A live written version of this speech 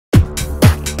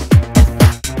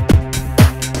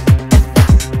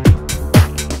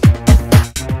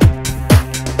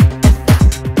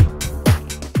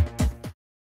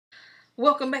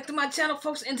Welcome back to my channel,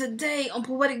 folks, and today on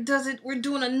Poetic Does It, we're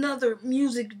doing another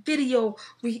music video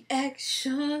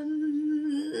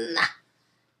reaction.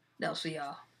 That was for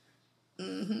y'all.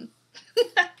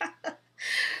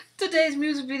 Today's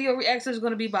music video reaction is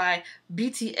going to be by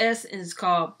BTS, and it's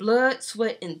called Blood,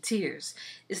 Sweat, and Tears.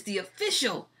 It's the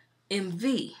official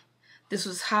MV. This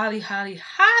was highly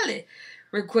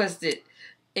requested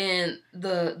in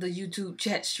the YouTube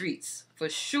chat streets, for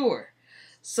sure.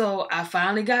 So I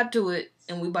finally got to it,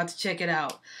 and we're about to check it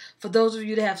out. For those of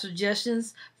you that have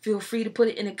suggestions, feel free to put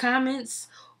it in the comments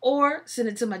or send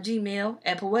it to my Gmail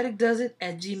at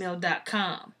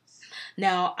poeticdoesit@gmail.com.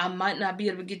 Now, I might not be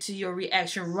able to get to your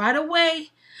reaction right away,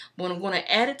 but I'm going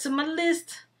to add it to my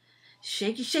list,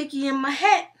 shaky in my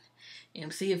hat,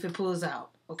 and see if it pulls out,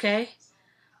 okay?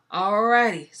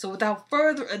 Alrighty, so without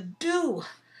further ado,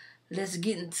 let's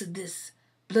get into this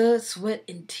Blood, Sweat,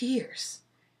 and Tears.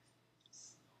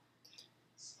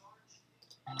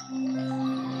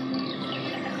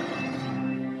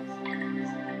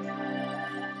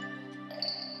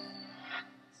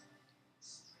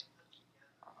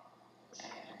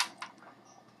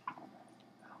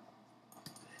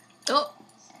 Oh,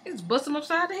 it's busting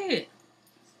upside the head.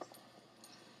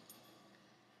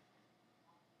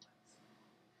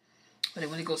 But I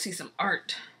want to go see some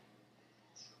art.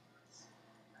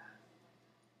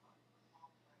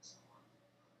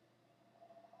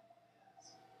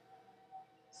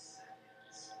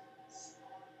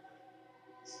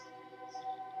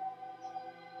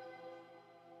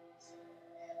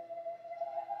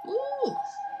 Ooh,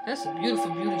 that's a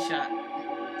beautiful beauty shot.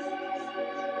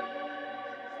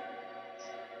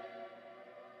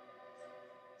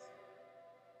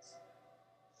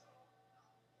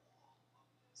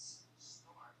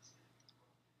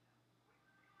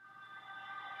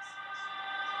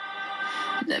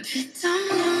 내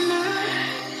피땀눈물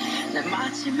내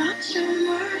마지막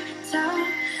춤을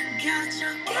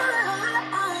떠겨줘가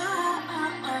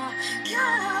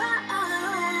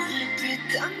내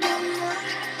피땀눈물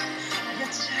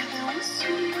내 차가운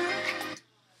숨을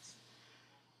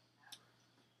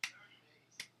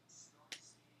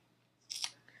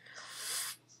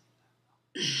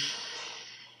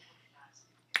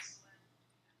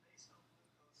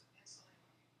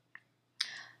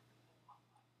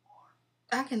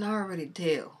I can already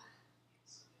tell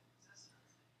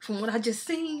from what I just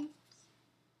seen,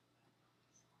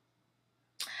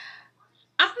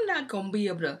 I'm not going to be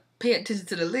able to pay attention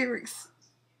to the lyrics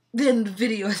then the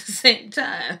video at the same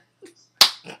time.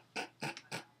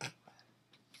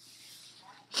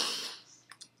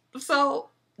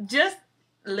 So, just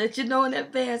let you know in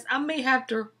advance, I may have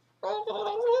to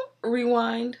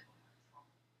rewind.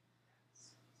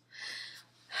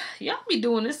 Y'all be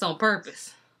doing this on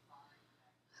purpose.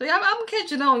 So I'm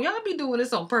catching on. Y'all be doing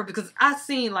this on purpose because I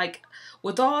seen, like,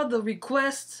 with all the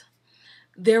requests,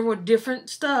 there were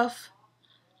different stuff.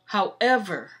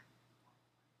 However,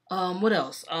 what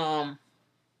else? I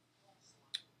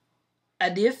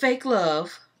did Fake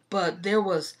Love, but there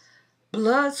was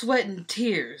Blood, Sweat, and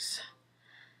Tears.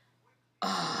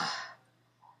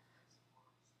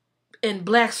 And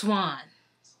Black Swan.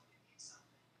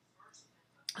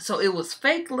 So it was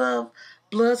Fake Love,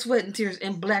 Blood, Sweat, and Tears,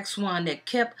 and Black Swan that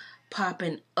kept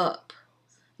popping up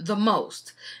the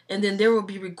most. And then there will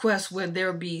be requests where there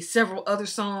will be several other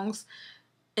songs.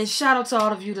 And shout out to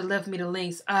all of you that left me the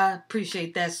links. I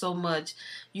appreciate that so much.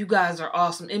 You guys are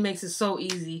awesome. It makes it so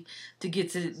easy to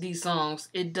get to these songs.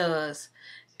 It does.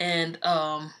 And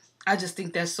I just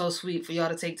think that's so sweet for y'all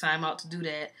to take time out to do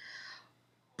that.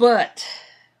 But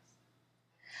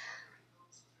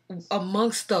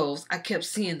amongst those, I kept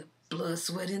seeing the Blood,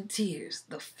 Sweat, and Tears,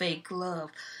 the Fake Love,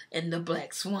 and the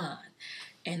Black Swan.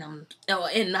 And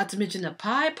and not to mention the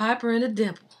Pied Piper and the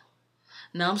Dimple.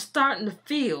 Now I'm starting to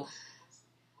feel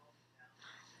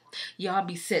y'all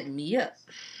be setting me up.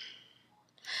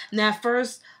 Now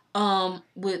first,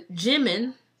 with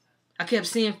Jimin, I kept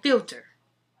seeing Filter.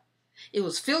 It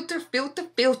was filter,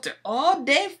 all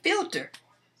day filter.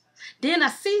 Then I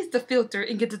seized the filter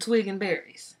and get the Twig and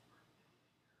Berries.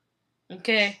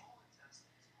 Okay.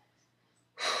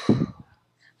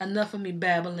 Enough of me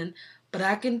babbling, but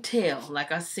I can tell,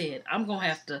 like I said, I'm going to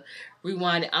have to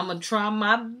rewind it. I'm going to try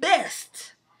my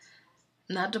best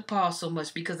not to pause so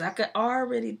much because I could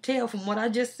already tell from what I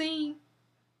just seen.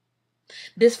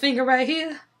 This finger right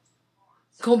here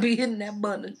going to be hitting that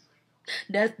button.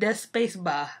 That's space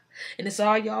bar. And it's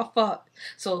all y'all fault.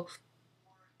 So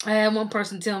I had one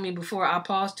person tell me before I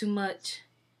pause too much.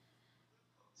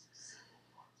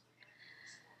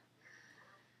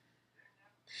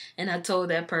 And I told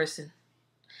that person,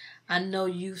 I know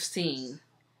you've seen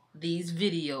these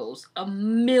videos a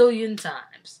million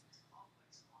times.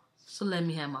 So let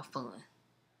me have my fun.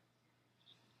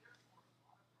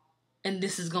 And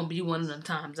this is going to be one of the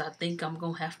times I think I'm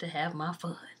going to have my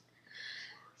fun.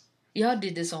 Y'all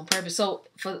did this on purpose. So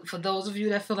for those of you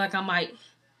that feel like I might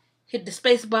hit the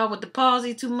space bar with the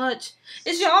palsy too much,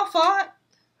 it's y'all fault.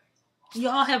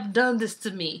 Y'all have done this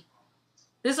to me.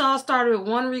 This all started with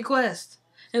one request.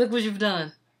 And look what you've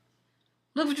done.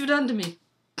 Look what you've done to me.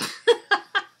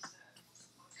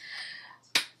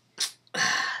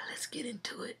 Let's get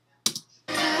into it.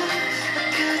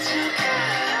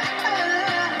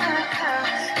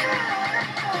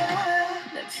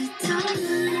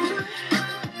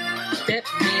 That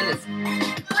man is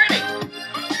pretty.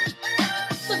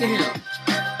 Look at him.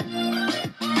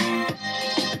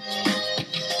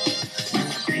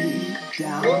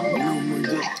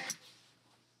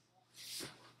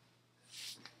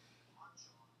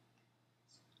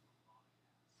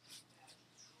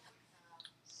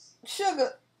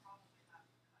 Sugar.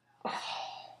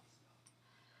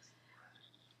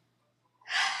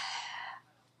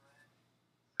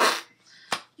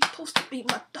 You're supposed to be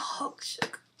my dog,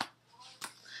 Sugar.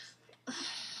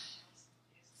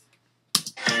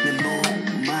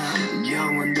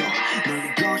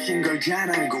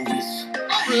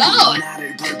 Oh, Lord.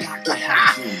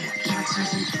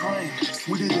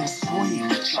 Sweeter than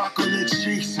sweet, chocolate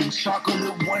cheeks and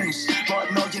chocolate wings.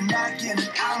 But no, you're not getting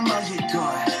out of your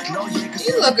gut. No, you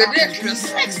looking extra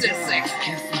sexy.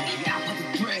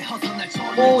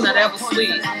 Oh, now that was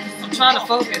sweet. I'm trying to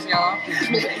focus, y'all.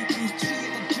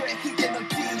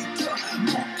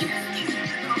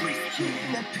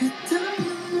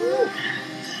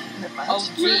 Oh,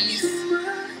 jeez.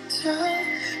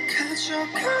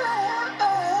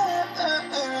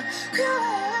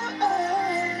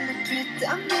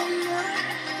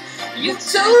 You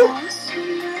too?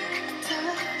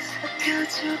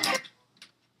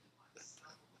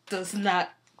 Does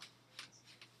not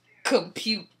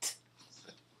compute.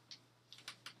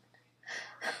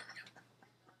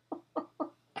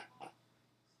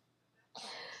 I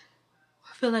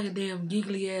feel like a damn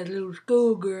giggly ass little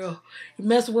schoolgirl. You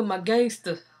messing with my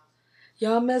gangster.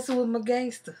 Y'all messing with my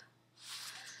gangster.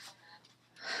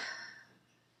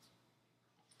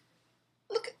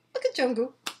 Look at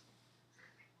Jungle.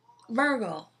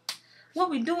 Virgo. What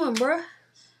we doing, bruh?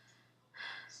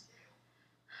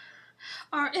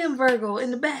 RM Virgo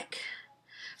in the back.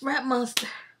 Rap monster.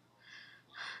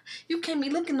 You can't be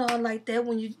looking all like that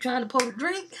when you're trying to pour a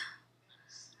drink.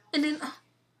 And then,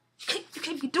 you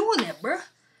can't be doing that, bruh.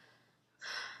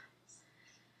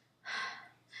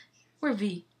 Where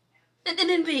V? And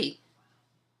then V.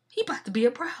 He about to be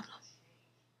a problem.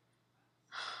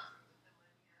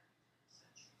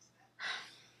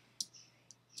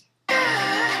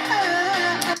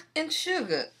 And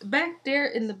Sugar, back there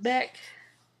in the back.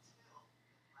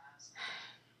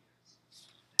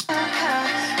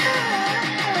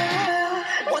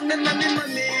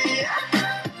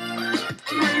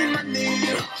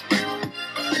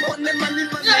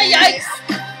 Yikes!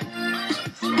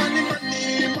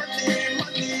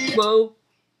 Whoa.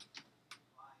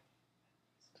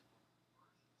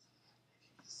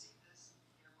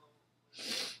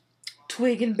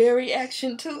 Twig and berry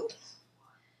action too.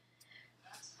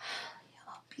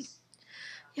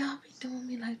 Y'all be doing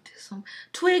me like this.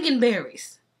 Twig and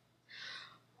berries.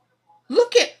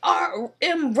 Look at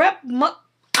RM Rap.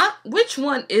 Which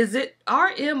one is it?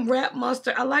 RM Rap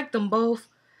Mustard. I like them both.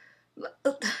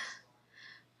 Look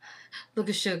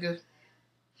at Sugar.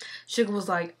 Sugar was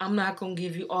like, I'm not going to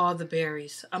give you all the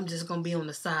berries. I'm just going to be on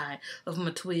the side of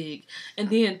my twig. And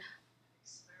then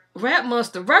Rap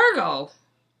Mustard Virgo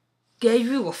gave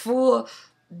you a full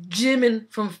Jimin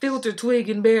from Filter Twig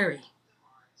and Berry.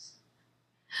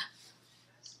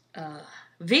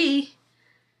 V,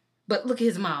 but look at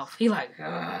his mouth. He like,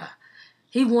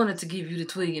 he wanted to give you the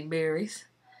twig and berries.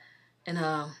 And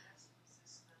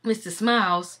Mr.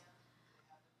 Smiles,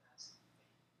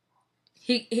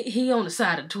 he on the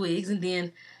side of twigs. And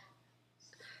then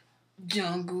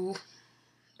Jungle,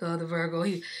 the other Virgo,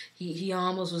 he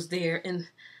almost was there. And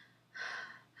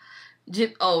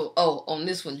Jim, on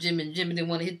this one, Jimmy didn't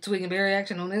want to hit twig and berry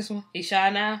action on this one. He shy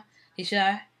now. He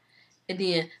shy. And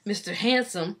then Mr.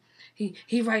 Handsome,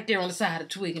 he right there on the side of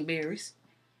twig and berries.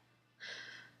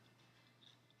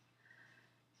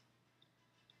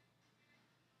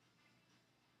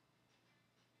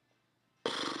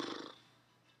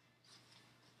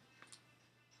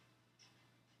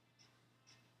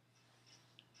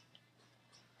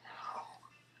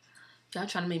 Y'all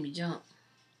trying to make me jump.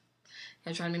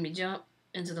 Y'all trying to make me jump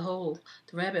into the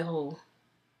rabbit hole.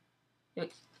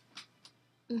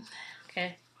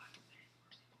 Okay.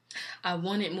 I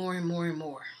want it more and more and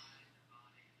more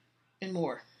and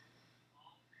more.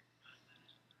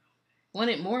 Want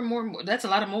it more and more and more. That's a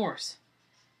lot of mores.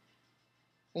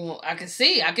 Well, I can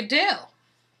see. I can tell.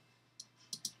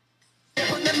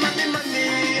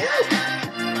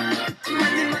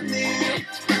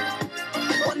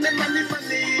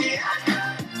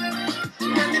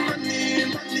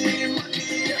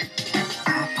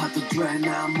 아파도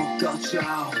돼나 묶어줘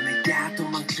내가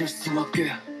도망칠 수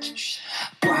없게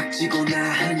꽉 쥐고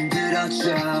나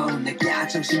흔들어줘 내가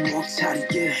정신 못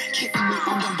차리게 Keep me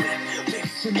on the beat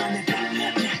수많은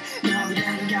beat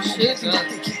너랑 감옥에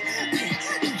생각되게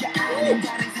네가 아닌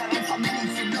다른 사람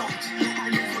선민이 note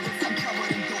알면서도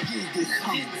삼켜버린 독이듯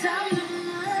빗땀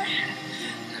눈물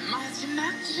내 마지막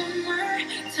춤을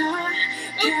더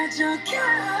가져가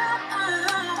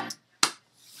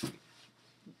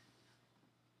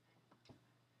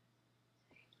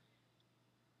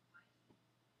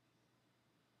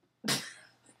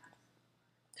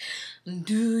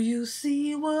Do you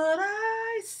see what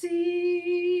I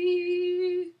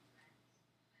see?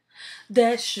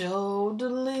 That shoulder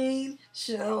lean,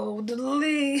 shoulder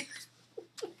lean.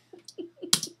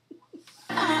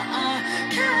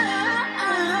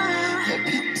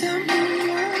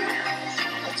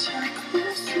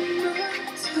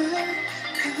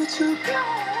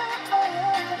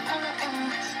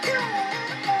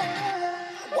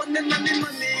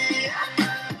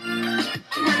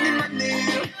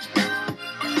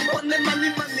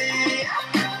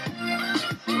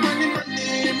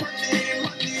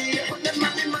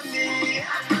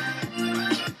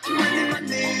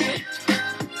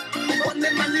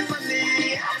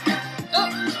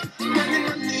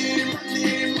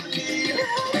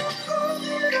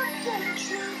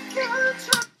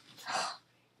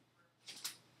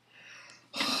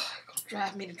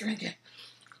 Drive me to drink it.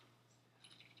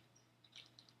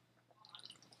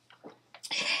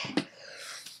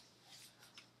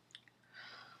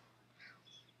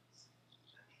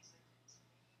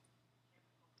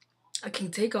 I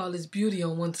can't take all this beauty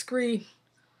on one screen.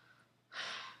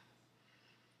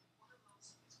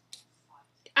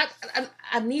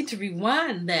 I need to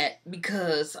rewind that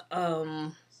because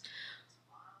for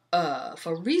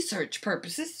research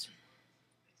purposes.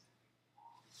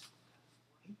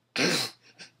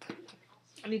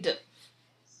 I need to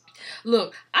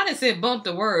look. I didn't say bump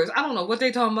the words. I don't know what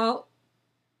they talking about.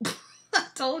 I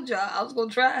told y'all I was gonna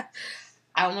try.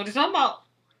 I don't know what they're talking about.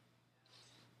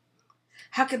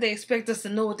 How could they expect us to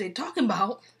know what they're talking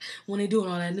about when they doing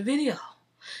all that in the video?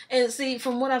 And see,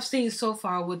 from what I've seen so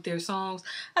far with their songs,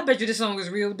 I bet you this song is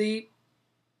real deep.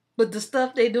 But the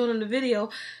stuff they doing in the video,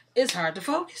 it's hard to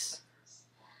focus.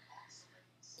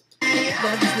 But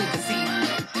I just need to see.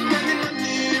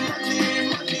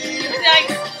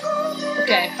 Yikes.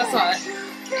 Okay, I saw it.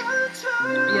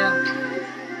 Yeah.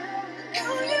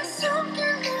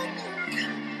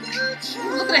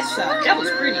 Look at that shot. That was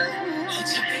pretty.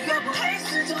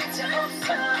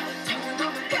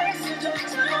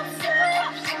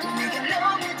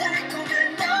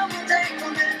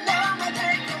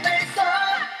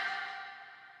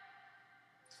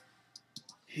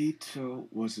 He too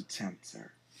was a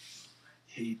tempter.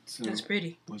 He too That's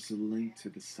pretty. was a link to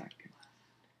the second.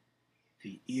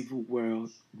 The evil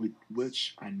world with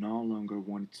which I no longer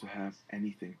wanted to have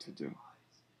anything to do.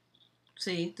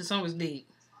 See, the song was deep.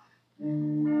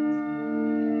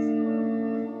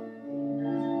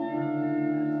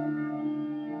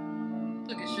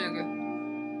 Look at Sugar.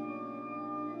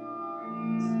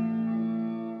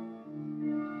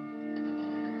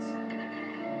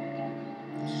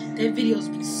 Their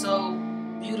videos be so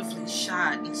beautifully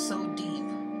shot and so deep.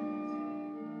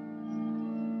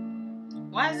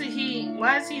 Why is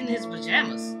he in his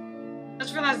pajamas?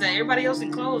 Let's realize that everybody else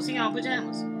in clothes, he on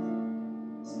pajamas.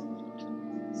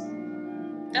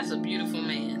 That's a beautiful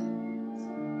man.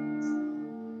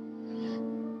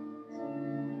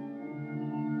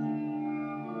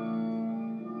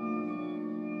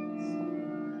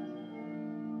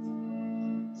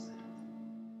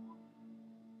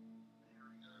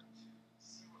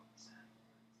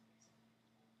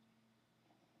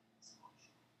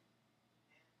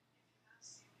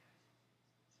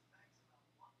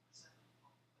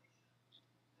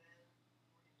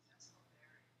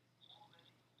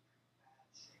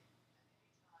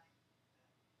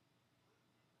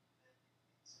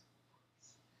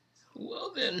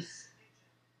 Well then.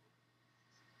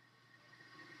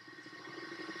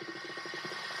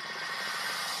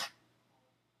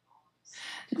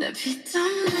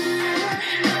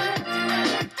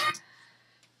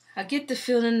 I get the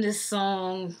feeling this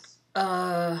song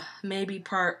may be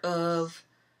part of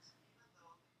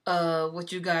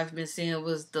what you guys been seeing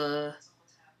was the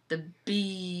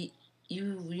B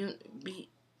U B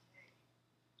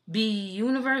B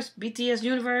universe, BTS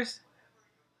universe,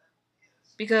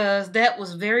 because that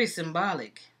was very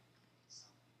symbolic.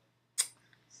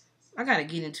 I gotta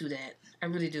get into that. I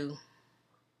really do.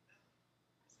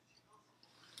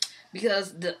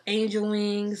 Because the angel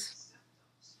wings,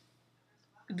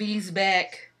 V's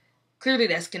back, clearly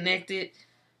that's connected.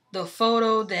 The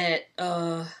photo that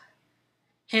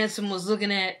Handsome was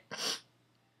looking at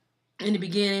in the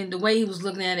beginning, the way he was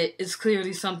looking at it is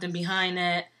clearly something behind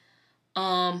that.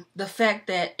 The fact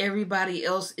that everybody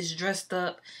else is dressed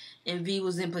up and V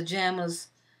was in pajamas,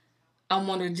 I'm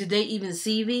wondering, did they even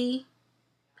see V?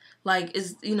 Like,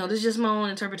 this is just my own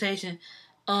interpretation.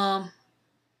 I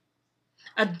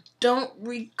don't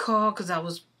recall, because I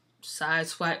was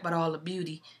sideswiped by all the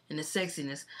beauty and the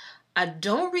sexiness. I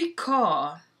don't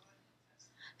recall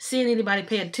seeing anybody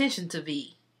pay attention to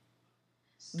V.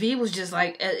 V was just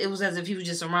like, it was as if he was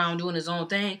just around doing his own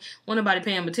thing. Wasn't nobody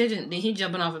paying him attention. Then he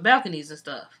jumping off of balconies and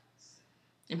stuff.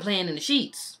 And playing in the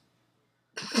sheets.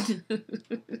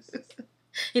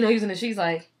 Using the sheets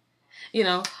like,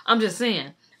 I'm just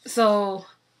saying. So,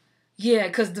 yeah,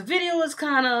 because the video is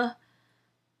kind of...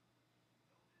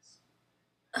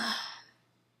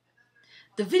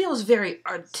 the video is very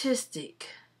artistic.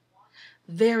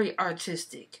 Very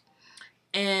artistic.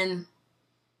 And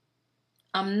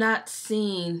I'm not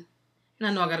seeing... and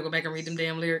I know I got to go back and read them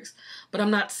damn lyrics. But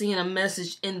I'm not seeing a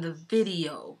message in the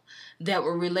video that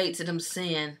will relate to them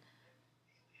saying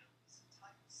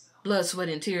blood, sweat,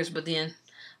 and tears. But then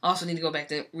I also need to go back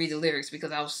to read the lyrics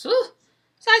because I was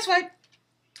sideswipe.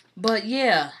 But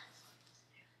yeah,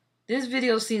 this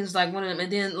video seems like one of them.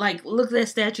 And then, like, look at that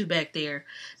statue back there.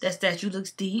 That statue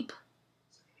looks deep.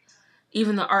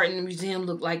 Even the art in the museum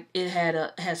looked like it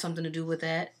had something to do with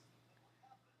that.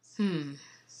 I'm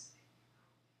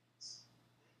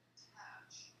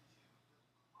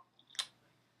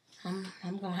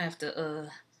gonna have to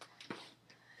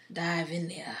dive in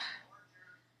there.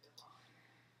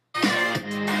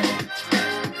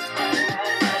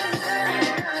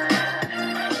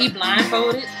 He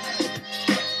blindfolded.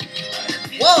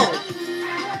 Whoa!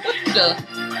 What the?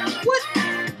 What?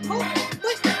 Oh,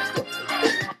 what?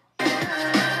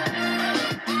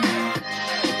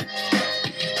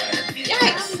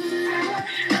 Yikes!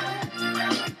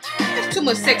 That's too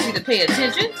much sexy to pay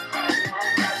attention.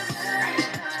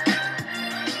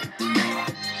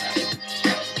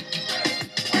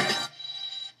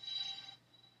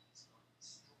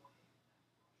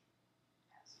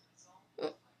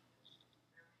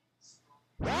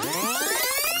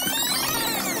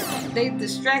 They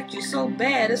distract you so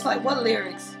bad. It's like, what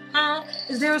lyrics? Huh?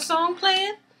 Is there a song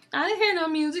playing? I didn't hear no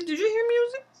music. Did you hear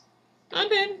music? I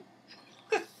didn't.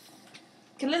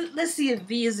 Okay, let's see if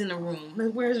V is in the room.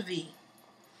 Where's V?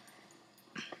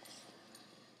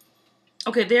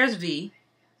 Okay, there's V.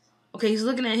 Okay, he's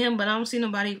looking at him, but I don't see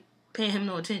nobody paying him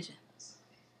no attention.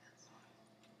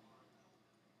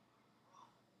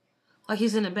 Like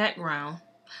he's in the background.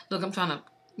 Look, I'm trying to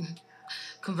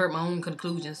convert my own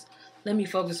conclusions. Let me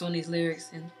focus on these lyrics,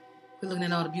 and we're looking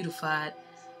at all the beautiful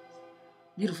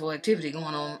activity going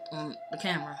on the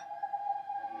camera.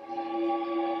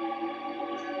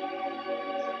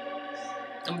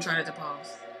 I'm gonna try not to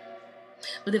pause.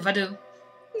 But if I do,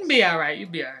 you'll be alright. You'll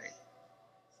be alright.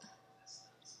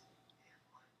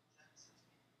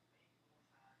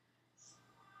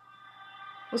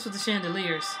 What's with the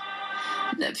chandeliers?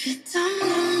 I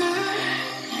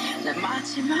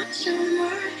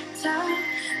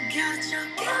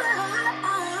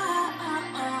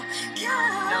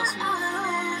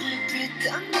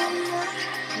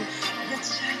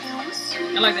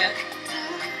like that.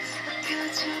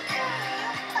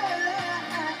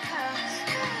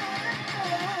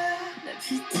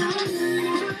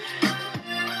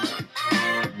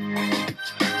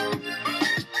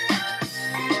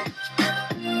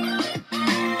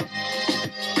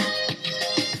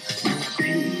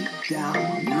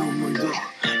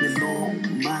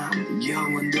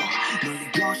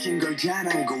 잘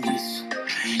알고 있어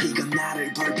이건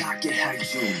나를 벌받게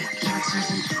해줘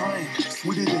Texas and cream,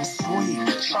 sweeter than sweet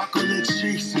Chocolate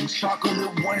cheeks and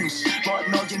chocolate wings But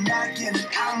너의 날개는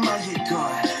악마의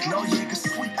걸 너의 그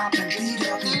sweet 앞엔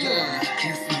비려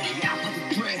Kiss me 아파도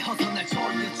돼 어서 날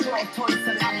졸려줘 더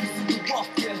이상 아플 수도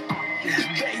없게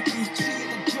Baby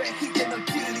취해도 돼 이제 널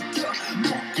들이켜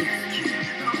먹겠기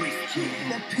whiskey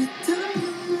내 피땀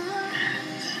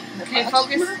Okay,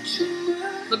 focus.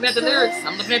 Looking at the lyrics.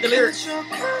 I'm looking at the lyrics.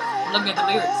 I'm looking at the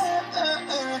lyrics.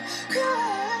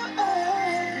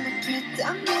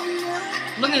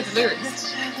 Looking at the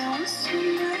lyrics.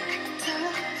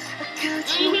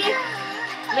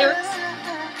 Lyrics.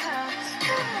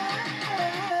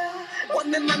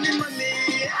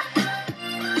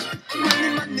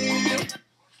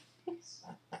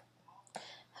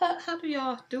 How do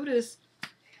y'all do this?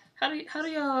 How do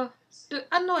y'all do?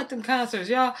 I know at them concerts,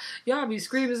 y'all be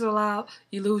screaming so loud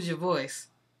you lose your voice.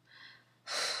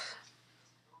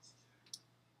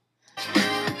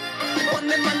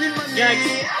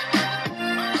 Yikes.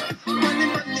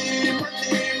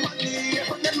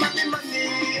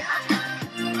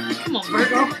 Come on,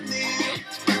 Virgo.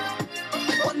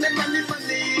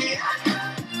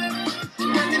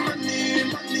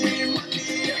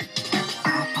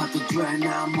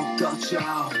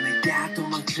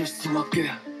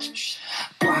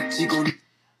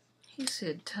 He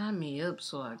said, tie me up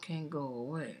so I can't go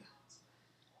away.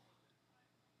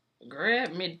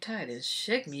 Grab me tight and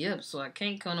shake me up so I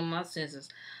can't come to my senses.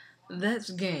 That's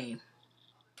game.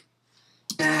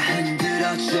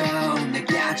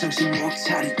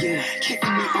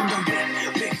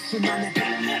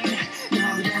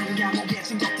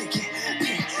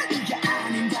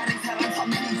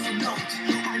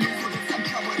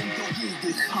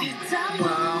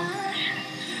 Wow.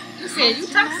 He said, you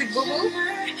toxic, boo-boo.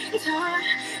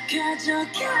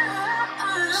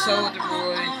 Soldier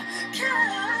boy.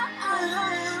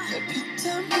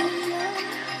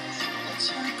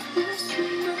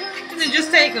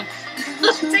 Just take him.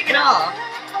 Take it off.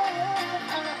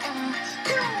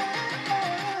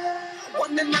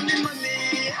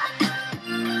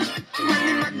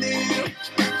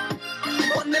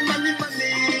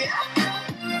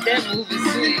 That move is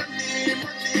sweet.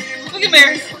 Look at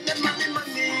Mary.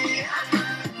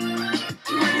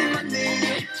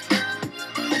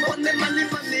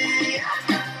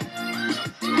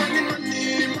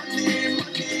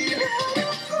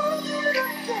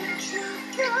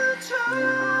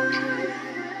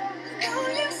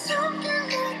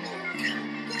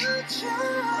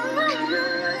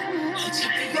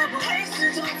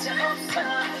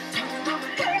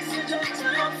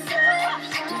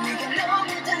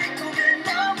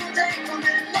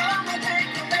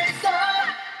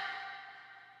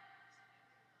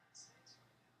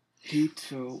 He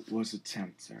too was a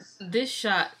tempter. This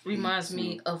shot reminds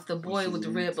me of the boy with the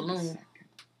red balloon.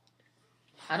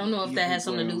 I don't know if that has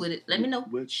something to do with it. Let me know.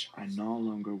 Which I no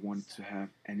longer want to have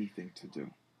anything to do.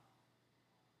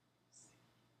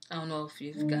 I don't know if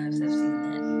you guys have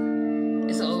seen that.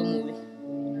 It's an old movie.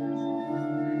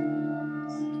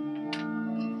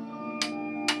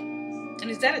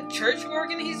 And is that a church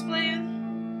organ he's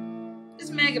playing?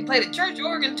 This man can play the church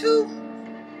organ too.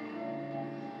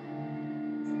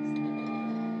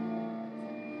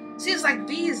 Seems like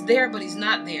V is there, but he's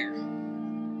not there.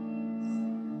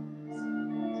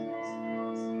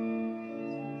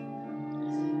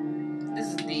 This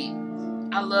is deep.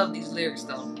 I love these lyrics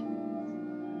though.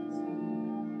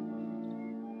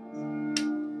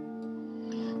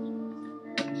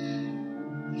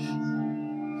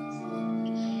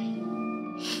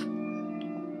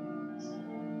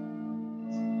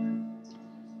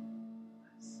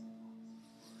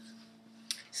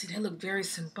 See, they look very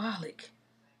symbolic.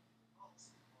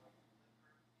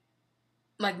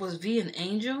 Like, was V an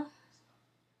angel?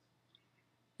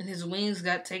 And his wings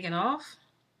got taken off?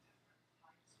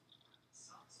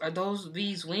 Are those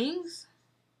V's wings?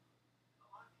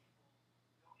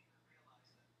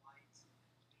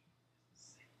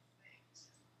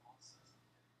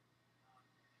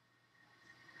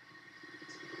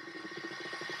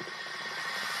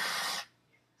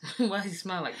 Why he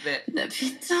smile like that? The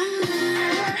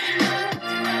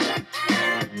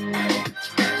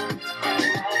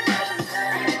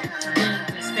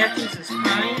statues is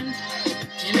crying.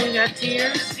 Jimmy got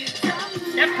tears.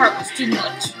 That part was too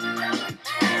much.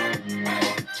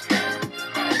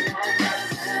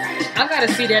 I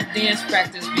gotta see that dance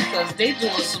practice because they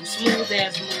doing some smooth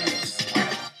ass moves.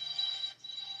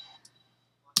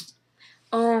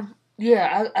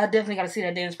 Yeah, I definitely gotta see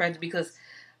that dance practice because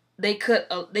they cut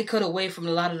away from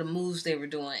a lot of the moves they were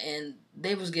doing, and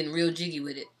they was getting real jiggy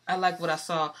with it. I like what I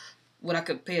saw, what I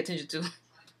could pay attention to.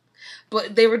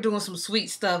 But they were doing some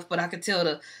sweet stuff, but I could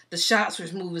tell the shots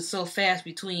was moving so fast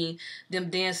between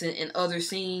them dancing and other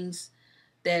scenes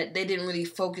that they didn't really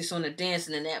focus on the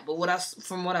dancing and that. But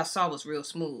from what I saw was real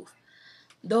smooth.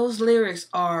 Those lyrics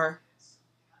are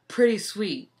pretty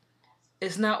sweet.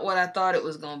 It's not what I thought it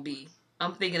was going to be.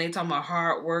 I'm thinking they talking about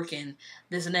hard work and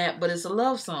this and that, but it's a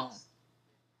love song.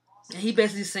 And he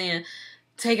basically saying,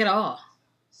 take it all.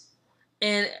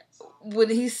 And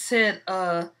when he said,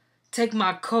 take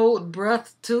my cold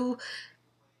breath too,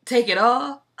 take it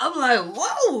all, I'm like,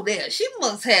 whoa there, she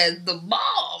must have the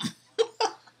bomb.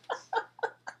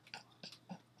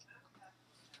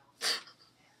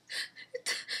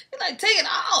 like, take it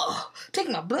all. Take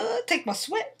my blood, take my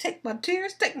sweat, take my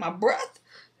tears, take my breath.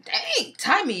 Dang,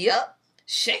 tie me up,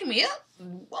 shake me up.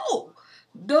 Whoa.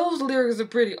 Those lyrics are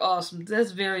pretty awesome.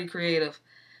 That's very creative.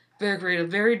 Very creative.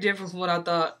 Very different from what I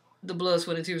thought the Blood,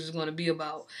 Sweat, and Tears was going to be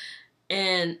about.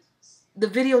 And the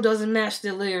video doesn't match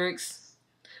the lyrics,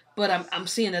 but I'm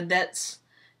seeing that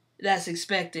that's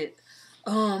expected.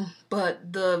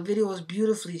 But the video is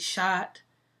beautifully shot.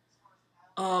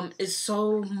 It's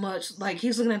so much like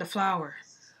he's looking at a flower.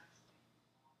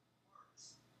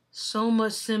 So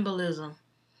much symbolism.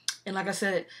 And like I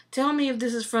said, tell me if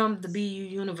this is from the BU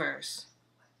universe.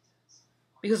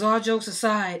 Because all jokes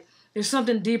aside, there's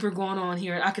something deeper going on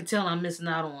here. I can tell I'm missing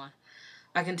out on.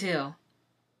 I can tell.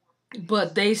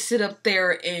 But they sit up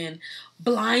there and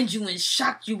blind you and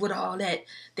shock you with all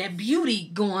that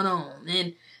beauty going on.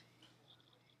 And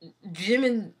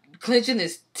Jimin clenching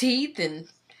his teeth and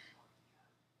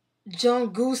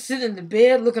Jungkook sitting in the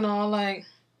bed looking all like...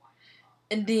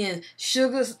 And then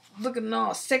Sugar's looking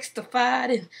all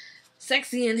sexified and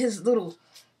sexy in his little...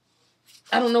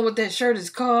 I don't know what that shirt is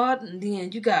called. And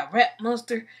then you got Rap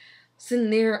Monster sitting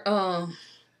there,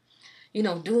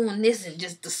 doing this and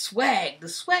just the swag. The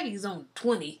swag is on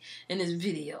 20 in this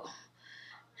video.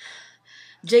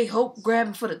 J-Hope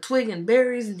grabbing for the twig and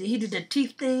berries, and he did that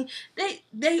teeth thing.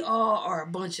 They all are a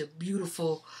bunch of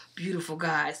beautiful, beautiful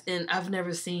guys. And I've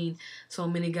never seen so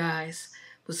many guys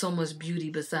with so much beauty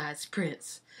besides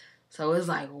Prince. So it's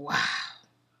like, wow.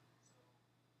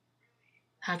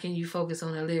 How can you focus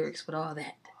on the lyrics with all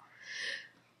that?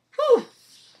 Whew.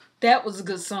 That was a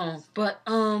good song. But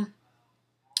I'm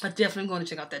definitely going to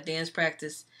check out that dance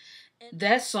practice.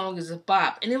 That song is a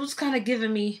bop. And it was kind of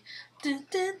giving me... Dun,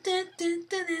 dun, dun, dun,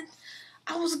 dun, dun.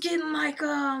 I was getting like...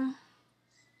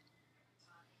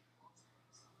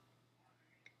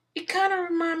 It kind of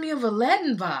reminded me of a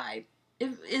Latin vibe.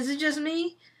 Is it just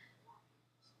me?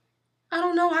 I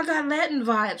don't know. I got Latin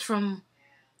vibes from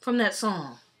that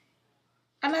song.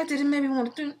 I liked it. It made me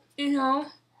want to, Yeah,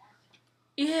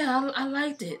 I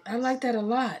liked it. I liked that a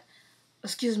lot.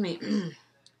 Excuse me.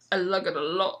 I like it a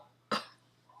lot.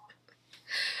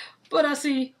 But I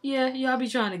see, y'all be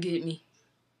trying to get me.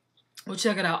 Well,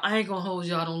 check it out. I ain't going to hold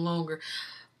y'all no longer.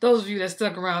 Those of you that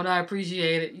stuck around, I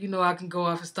appreciate it. You know I can go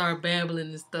off and start babbling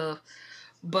and stuff.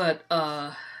 But,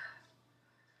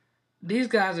 these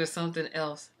guys are something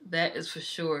else. That is for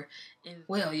sure. And,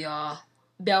 well, y'all,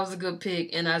 that was a good pick.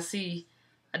 And I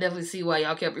definitely see why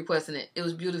y'all kept requesting it. It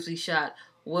was beautifully shot.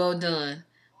 Well done.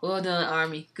 Well done,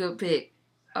 Army. Good pick.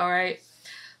 All right.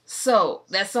 So,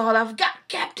 that's all I've got,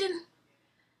 Captain.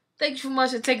 Thank you so much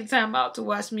for taking time out to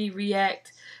watch me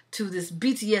react to this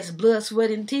BTS Blood, Sweat,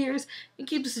 and Tears. And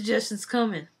keep the suggestions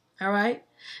coming. All right?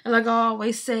 And like I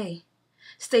always say,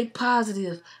 stay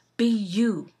positive. Be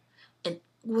you. And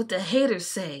what the haters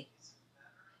say.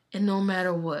 And no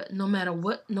matter what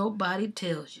nobody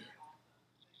tells you,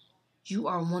 you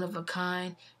are one of a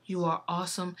kind, you are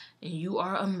awesome, and you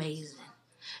are amazing.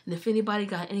 And if anybody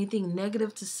got anything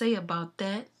negative to say about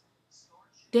that,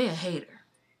 they're a hater.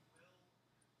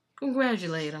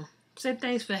 Congratulate them. Say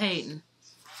thanks for hating.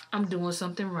 I'm doing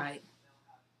something right.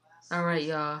 All right,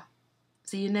 y'all.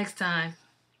 See you next time.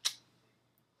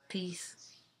 Peace.